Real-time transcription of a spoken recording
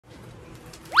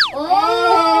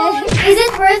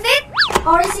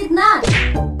Or is it not?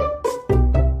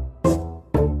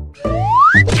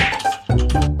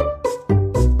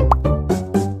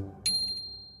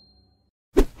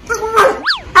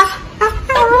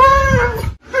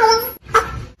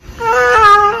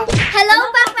 Hello,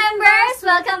 Pack members!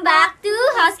 Welcome back to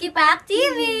Husky Pack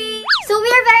TV! So, we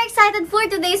are very excited for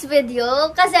today's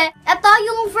video kasi ito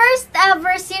yung first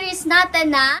ever series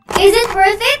natin na Is it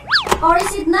worth it? Or is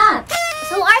it not?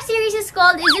 So, our series is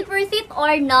called Is it worth it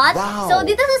or not? Wow. So,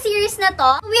 dito sa series na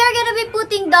to, we are gonna be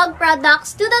putting dog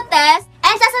products to the test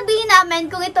and sasabihin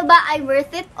namin kung ito ba ay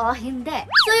worth it o hindi.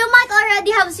 So, you might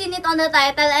already have seen it on the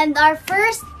title and our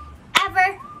first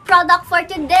ever product for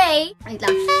today. Wait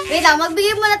lang,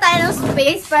 magbigay muna tayo ng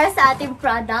space para sa ating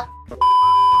product.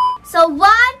 So, 1,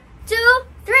 2,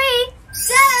 3,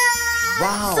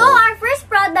 Wow! So, our first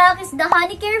product is the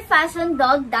Honeycare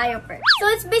Dog Diaper. So,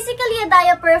 it's basically a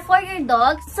diaper for your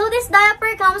dog. So, this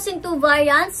diaper comes in two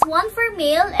variants, one for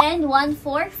male and one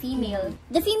for female.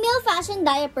 The female fashion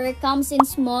diaper comes in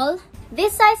small.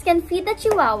 This size can fit a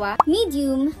Chihuahua,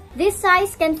 medium. This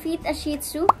size can fit a Shih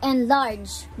Tzu, and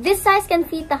large. This size can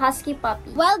fit a Husky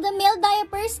puppy. While the male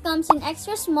diapers comes in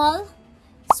extra small,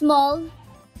 small,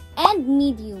 and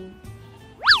medium.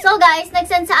 So guys,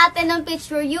 nag-send sa atin ng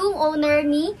picture yung owner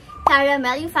ni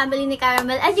Caramel, yung family ni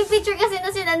Caramel. At yung picture kasi na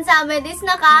sinend sa amin is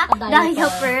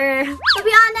naka-diaper. To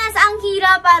be honest, ang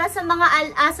hirap para sa mga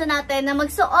aso natin na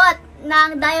magsuot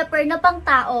ng diaper na pang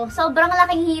tao. Sobrang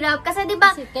laking hirap. Kasi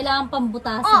diba, Kasi kailangan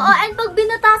pambutasan. oo, and pag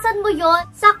binutasan mo yon,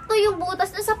 sakto yung butas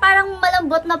na sa parang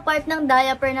malambot na part ng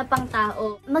diaper na pang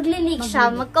tao. Magli-leak siya,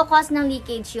 magkakos ng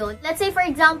leakage yun. Let's say for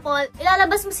example,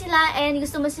 ilalabas mo sila and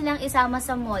gusto mo silang isama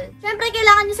sa mall. Siyempre,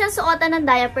 kailangan nyo silang suotan ng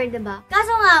diaper, diba?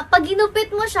 Kaso nga, pag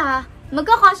ginupit mo siya,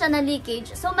 magkakos siya ng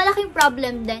leakage. So, malaking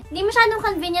problem din. Hindi masyadong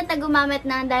convenient na gumamit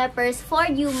ng diapers for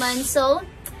humans. So,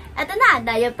 eto na,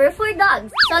 diaper for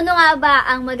dogs. So, ano nga ba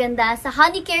ang maganda sa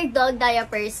Honeycare Dog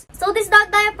Diapers? So, this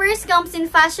dog diapers comes in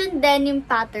fashion denim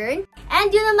pattern. And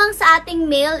yun namang sa ating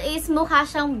male is mukha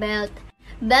siyang belt.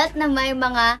 Belt na may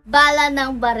mga bala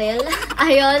ng baril.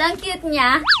 Ayun, ang cute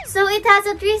niya. So, it has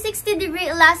a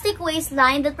 360-degree elastic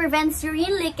waistline that prevents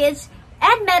urine leakage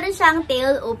and meron siyang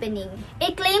tail opening.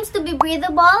 It claims to be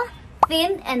breathable,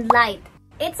 thin, and light.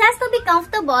 It says to be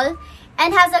comfortable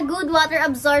and has a good water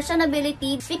absorption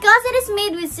ability because it is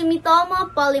made with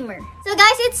Sumitomo polymer. So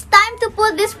guys, it's time to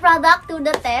put this product to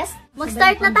the test.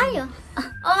 Mag-start na tayo.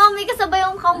 Oo, may kasabay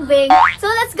yung kambing. So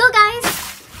let's go guys!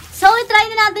 So itry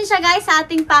na natin siya guys sa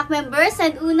ating pack members.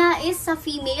 And una is sa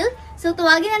female. So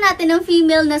tuwagin na natin ng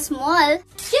female na small.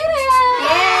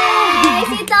 Yay!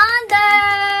 Si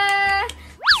Thunder!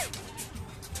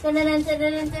 Kita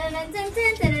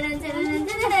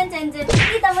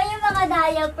mo yung mga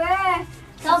diaper.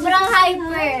 Sobrang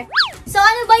hyper. So,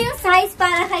 ano ba yung size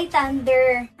para kay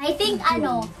Thunder? I think,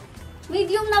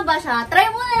 medium na ba siya? Try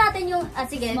muna natin yung,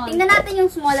 sige, small. Tingnan natin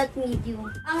yung small at medium.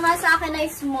 Ang nasa akin ay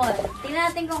small. Tingnan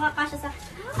natin kung kakasya sa,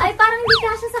 ay parang hindi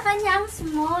kasya sa kanya ang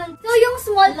small. So, yung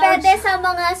small pwede sa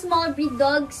mga small breed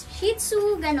dogs, Shih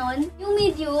Tzu, ganon. Yung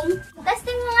medium,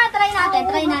 testing mo nga, try natin.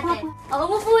 Oh,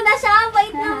 umupo na siya.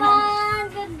 Bait naman.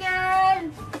 Good girl.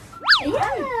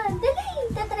 Ayan, dali.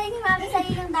 Tatry ni Mami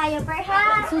sa'yo yung diaper,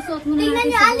 ha? Susuot mo na. Tingnan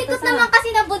niya, ang likot naman kasi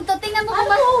nabuntot. Tingnan mo kung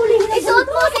isuot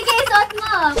mo. Sige, isuot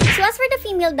mo. So as for the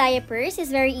female diapers,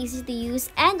 it's very easy to use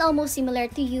and almost similar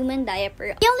to human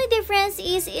diaper. The only difference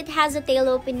is it has a tail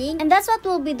opening, and that's what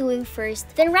we'll be doing first.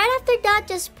 Then right after that,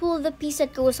 just pull the piece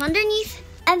that goes underneath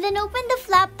and then open the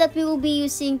flap that we will be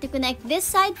using to connect this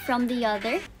side from the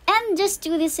other. And just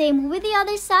do the same with the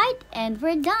other side and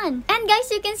we're done. And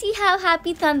guys, you can see how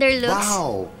happy Thunder looks.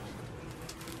 Wow!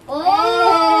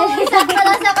 Oh! Sakto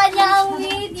lang sa kanya ang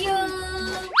medium.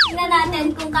 Tingnan natin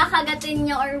kung kakagatin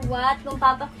niya or what.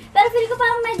 Pero feel ko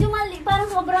parang medyo parang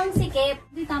sobrang sikip.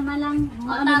 Hindi, tama lang.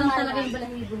 Tama lang talaga lang. yung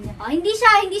balahibo niya. Oh, hindi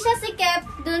siya sikip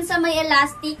dun sa may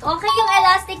elastic. Okay yung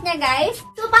elastic niya, guys.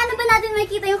 So, paano ba natin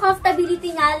makikita yung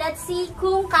comfortability niya? Let's see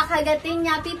kung kakagatin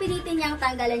niya, pipilitin niyang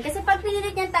tanggalin. Kasi pag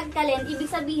pinilit niyang tanggalin,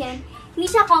 ibig sabihin, hindi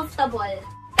siya comfortable.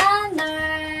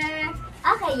 Thunder!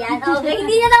 Okay, yan. Okay.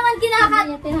 Hindi niya naman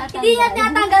hindi niya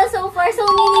tinatanggal so far. So,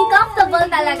 meaning comfortable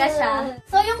talaga siya.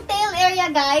 So, yung tail area,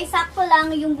 guys, sakto lang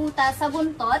yung butas sa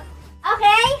buntot.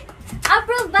 Okay?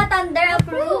 Approve ba, Thunder?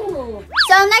 Approve.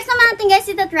 So, next naman natin, guys,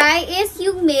 ita-try is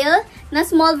yung male na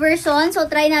small version. So,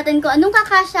 try natin kung anong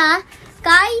kakasya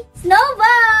kay Snowball!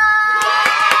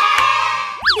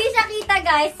 Hindi siya kita,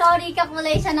 guys. Sorry,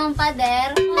 kakulay siya ng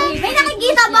pader. May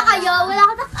nakikita ba kayo? Wala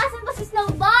ko asan ba si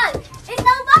Snowball?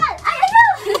 Snowball! Ay,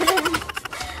 ayun!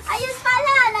 Ayun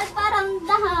pala! Nagparang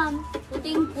daham.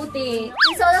 Puting-puti.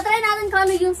 So, try natin kung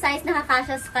ano yung size na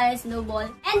kakasya kay Snowball.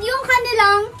 And yung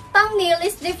kanilang pang-nail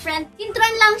is different.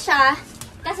 Sintron lang siya.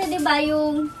 Kasi diba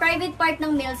yung private part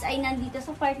ng nails ay nandito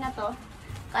sa part na to.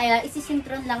 Kaya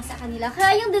isisintron lang sa kanila.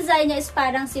 Kaya yung design niya is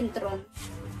parang sintron.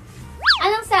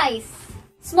 Anong size?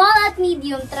 Small at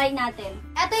medium. Try natin.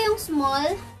 Ito yung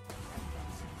small.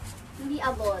 Hindi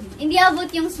abot. Hindi abot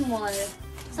yung small.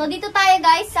 So, dito tayo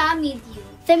guys sa medium.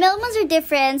 Female ones are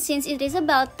different since it is a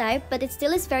belt type, but it still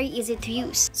is very easy to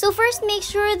use. So first, make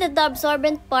sure that the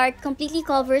absorbent part completely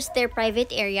covers their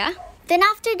private area. Then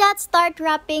after that, start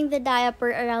wrapping the diaper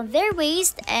around their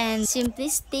waist and simply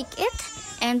stick it,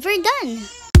 and we're done.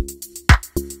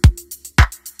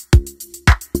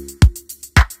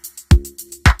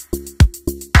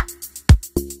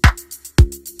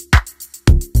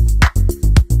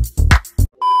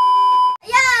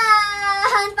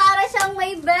 Ayan! Para siyang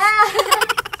may bag!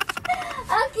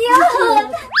 Ang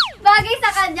cute! Bagay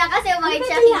sa kanya kasi white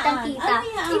siya, kitang-kita.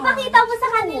 Ipakita mo sa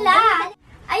kanila.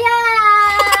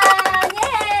 Ayan!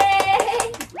 Yay!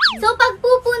 So, pag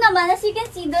pupo naman, as you can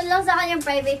see, doon lang sa kanyang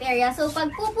private area. So, pag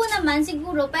pupo naman,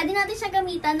 siguro, pwede natin siya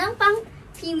gamitan ng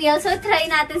pang-female. So, try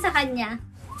natin sa kanya.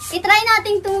 I-try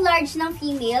natin itong large ng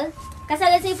female. Kasi,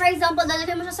 let's say, for example,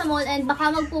 dalagay mo siya sa mall and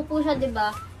baka magpupo siya,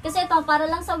 diba? Kasi ito, para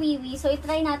lang sa wiwi. So,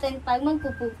 i-try natin pag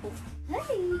magpupupo.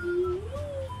 Hi!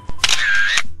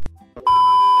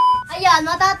 Ayan,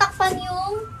 matatakpan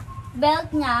yung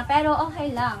belt niya, pero okay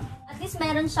lang. At least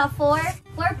meron siya for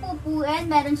pupu and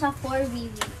meron siya for wiwi.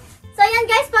 So, ayan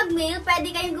guys, pag male, pwede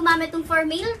kayong gumamit ng for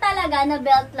male talaga na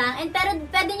belt lang. And pero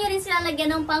pwede nyo rin sila lagyan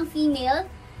ng pang female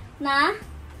na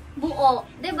buo.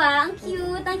 Diba? Ang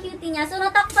cute niya. So,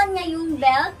 natakpan niya yung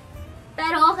belt,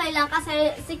 pero okay lang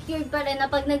kasi secured pa rin na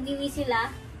pag nagwiwi sila,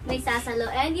 may sasalo.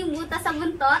 And yung butas sa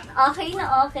buntot, okay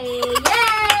na okay.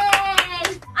 Yay!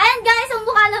 Ayan guys, ang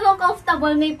mukha naman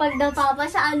comfortable, may pagdapa pa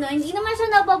siya, hindi naman siya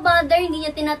nababother, hindi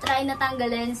niya tinatry na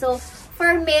tanggalin. So,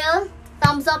 for male,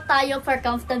 thumbs up tayo for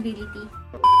comfortability.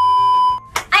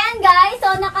 Ayan guys, so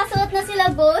nakasuot na sila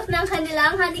both ng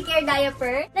kanilang Honeycare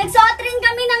diaper. Nagsuot rin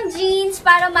kami ng jeans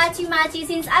para matchy-matchy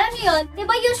since alam niyo yun, di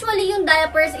ba usually yung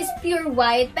diapers is pure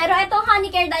white, pero itong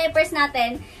Honeycare diapers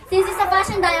natin, since it's a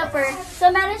fashion diaper,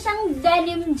 so meron siyang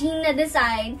denim jean na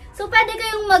design. So, pwede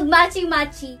kayong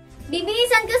mag-matchy-matchy.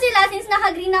 Bibilisan ko sila, since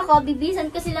naka-green ako,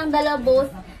 bibilisan ko silang dalawa both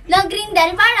ng green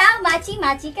din para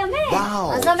matchy-matchy kami.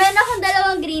 Wow! So, meron akong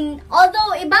dalawang green.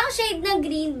 Although, ibang shade ng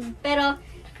green, pero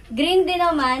green din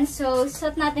naman. So,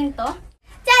 suot natin to.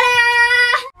 Tada!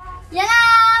 Yan na!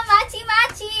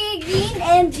 Matchy-matchy! Green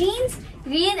and jeans.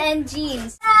 Green and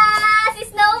jeans. Ah! Si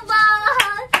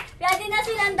Snowball! Ready na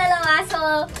silang dalawa. So,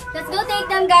 let's go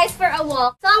take them guys for a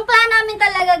walk. So, ang plan namin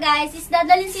talaga guys is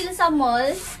dadalhin sila sa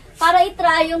mall para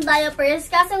i-try yung diapers.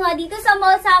 Kaso nga, dito sa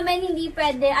mall sa amin, hindi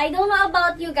pwede. I don't know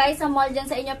about you guys sa mall dyan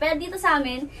sa inyo. Pero dito sa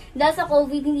amin, dahil sa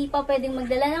COVID, hindi pa pwedeng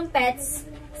magdala ng pets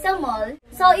sa mall.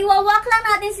 So, iwawalk lang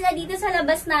natin sila dito sa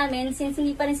labas namin since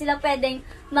hindi pa rin sila pwedeng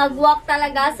mag-walk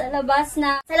talaga sa labas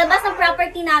ng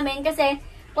property namin kasi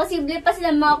posible pa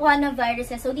sila makakuha ng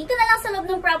viruses. So, dito na lang sa loob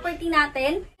ng property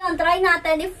natin. Try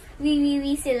natin if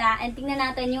wiwiwi sila and tingnan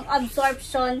natin yung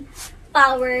absorption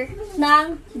power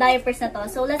ng diapers na to.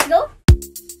 So, let's go!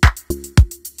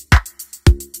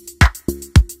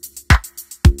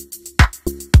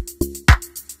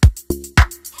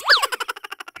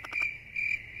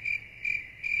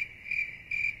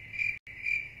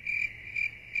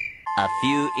 A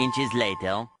few inches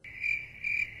later.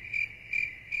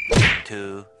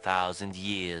 2,000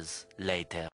 years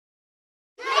later.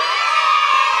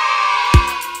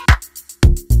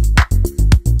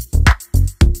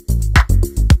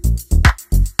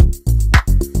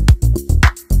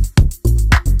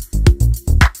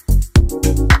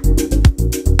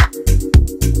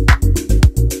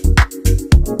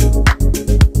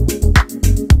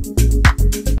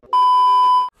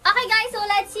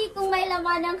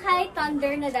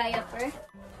 Thunder na diaper.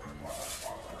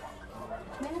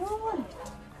 Meron.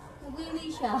 Nagwiwi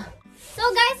siya. So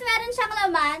guys, meron siyang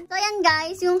laman. So yan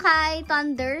guys, yung kay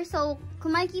Thunder. So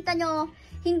kung makikita nyo,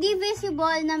 hindi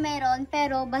visible na meron,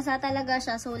 pero basa talaga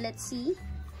siya. So let's see.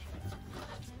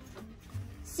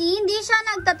 See, hindi siya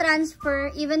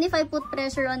nagta-transfer even if I put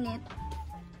pressure on it.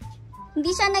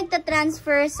 Hindi siya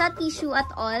nagta-transfer sa tissue at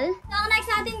all. So,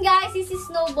 next natin guys is si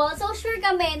Snowball. So, sure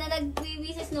kami na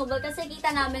nag-wiwi si Snowball kasi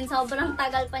kita namin sobrang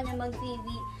tagal pa niya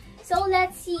mag-wiwi. So,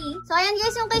 let's see. So, ayan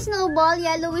guys, yung kay Snowball,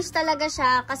 yellowish talaga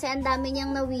siya kasi ang dami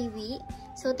niyang nawiwi.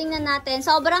 So, tingnan natin.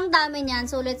 Sobrang dami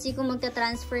niyan. So, let's see kung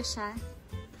magta-transfer siya.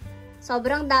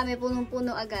 Sobrang dami,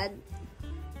 punong-puno agad.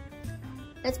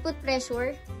 Let's put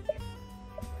pressure.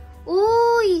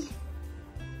 Uy!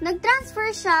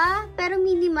 Nag-transfer siya, pero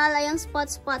minimal. Ay, yung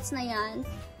spots na yan.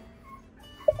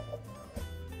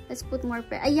 Let's put more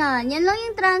pressure. Ayan, yan lang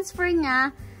yung transfer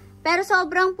niya. Pero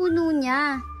sobrang puno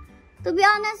niya. To be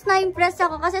honest, na-impress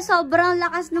ako kasi sobrang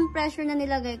lakas ng pressure na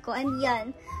nilagay ko. And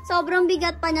yan, sobrang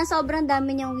bigat pa niya, sobrang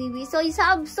dami niyang wiwi. So,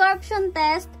 sa absorption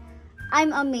test, I'm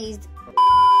amazed.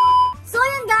 So,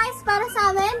 yun guys, para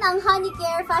sa amin, ang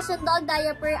Honeycare Fashion Dog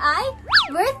Diaper ay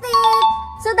worth it!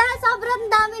 So, dahil sobrang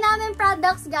dami namin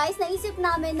products, guys, naisip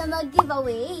namin na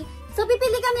mag-giveaway. So,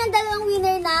 pipili kami ng dalawang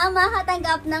winner na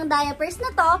makatanggap ng diapers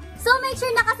na to. So, make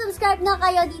sure nakasubscribe na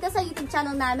kayo dito sa YouTube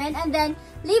channel namin. And then,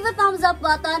 leave a thumbs up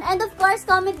button. And of course,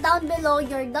 comment down below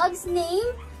your dog's name,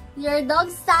 your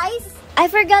dog's size. I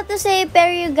forgot to say,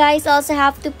 pero you guys also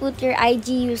have to put your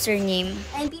IG username.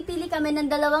 And pipili kami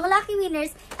ng dalawang lucky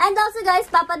winners. And also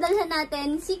guys, papadalhan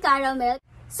natin si Caramel.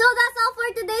 So that's all for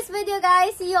today's video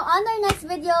guys. See you on our next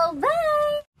video.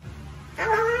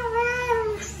 Bye!